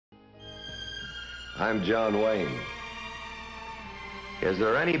I'm John Wayne. Is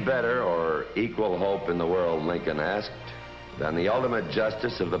there any better or equal hope in the world, Lincoln asked, than the ultimate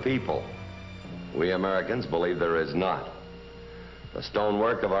justice of the people? We Americans believe there is not. The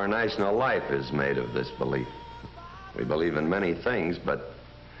stonework of our national life is made of this belief. We believe in many things, but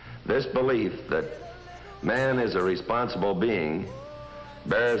this belief that man is a responsible being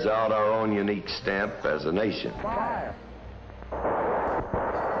bears out our own unique stamp as a nation. Fire.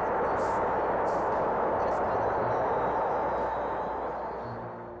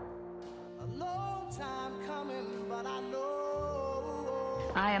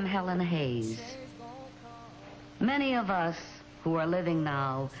 I am Helen Hayes. Many of us who are living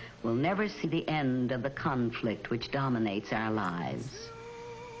now will never see the end of the conflict which dominates our lives.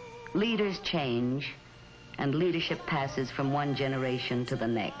 Leaders change, and leadership passes from one generation to the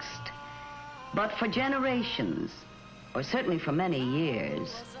next. But for generations, or certainly for many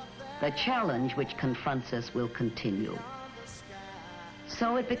years, the challenge which confronts us will continue.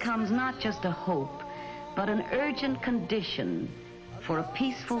 So it becomes not just a hope, but an urgent condition for a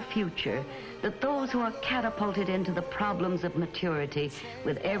peaceful future that those who are catapulted into the problems of maturity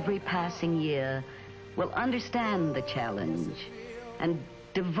with every passing year will understand the challenge and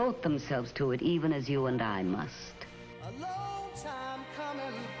devote themselves to it, even as you and I must. A long time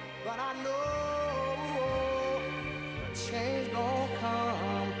coming, but I know change gonna come.